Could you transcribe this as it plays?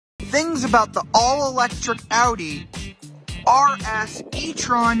things about the all-electric Audi RS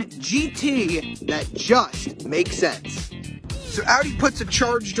E-tron GT that just make sense. So Audi puts a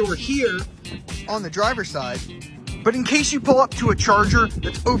charge door here on the driver's side, but in case you pull up to a charger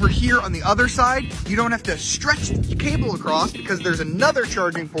that's over here on the other side, you don't have to stretch the cable across because there's another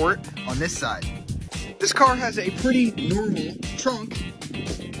charging port on this side. This car has a pretty normal trunk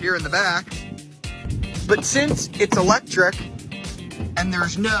here in the back, but since it's electric and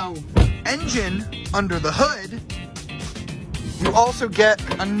there's no engine under the hood, you also get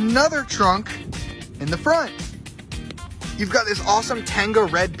another trunk in the front. You've got this awesome Tango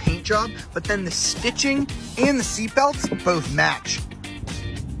red paint job, but then the stitching and the seat belts both match.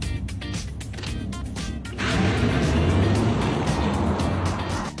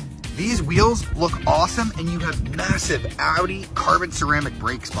 These wheels look awesome, and you have massive Audi carbon ceramic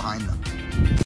brakes behind them.